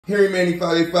Harry Manny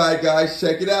 585, guys.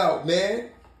 Check it out, man.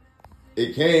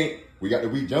 It came. We got the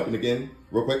week jumping again.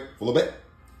 Real quick, for a little bit.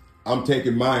 I'm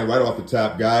taking mine right off the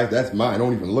top, guys. That's mine.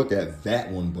 Don't even look at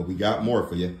that one, but we got more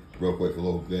for you. Real quick, for a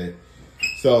little bit.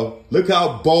 So, look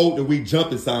how bold the week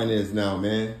jumping sign is now,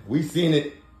 man. We seen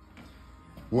it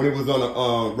when it was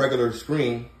on a regular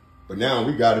screen, but now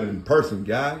we got it in person,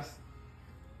 guys.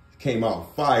 It came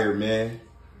out fire, man.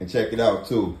 And check it out,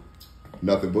 too.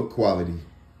 Nothing but quality.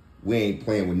 We ain't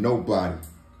playing with nobody.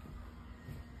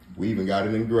 We even got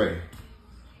it in gray.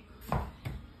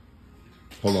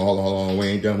 Hold on. We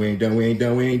ain't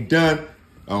done.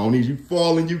 I don't need you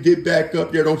falling. You get back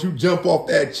up there. Don't you jump off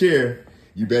that chair.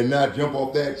 You better not jump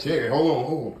off that chair.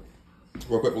 Hold on.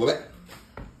 Real quick, pull that.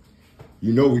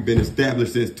 You know we've been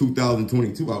established since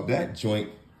 2022 out that joint.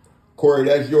 Corey,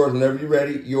 that's yours whenever you're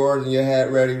ready. Yours and your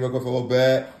hat ready. Real quick for a little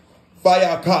bit.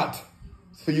 Fire cot.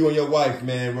 It's for you and your wife,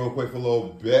 man. Real quick for a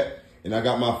little bit. And I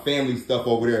got my family stuff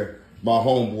over there. My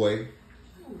homeboy,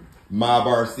 Mob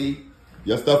RC.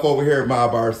 Your stuff over here at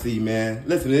Mob RC, man.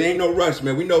 Listen, it ain't no rush,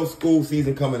 man. We know school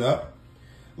season coming up.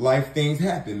 Life things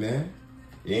happen, man.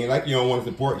 It ain't like you don't want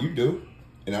to support. You do.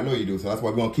 And I know you do. So that's why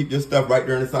we're going to keep your stuff right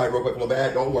there on the side real quick for a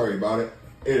bag. Don't worry about it.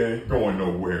 It ain't going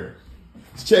nowhere.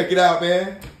 Let's check it out,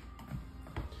 man.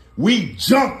 We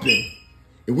jumping.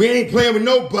 And we ain't playing with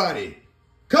nobody.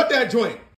 Cut that joint.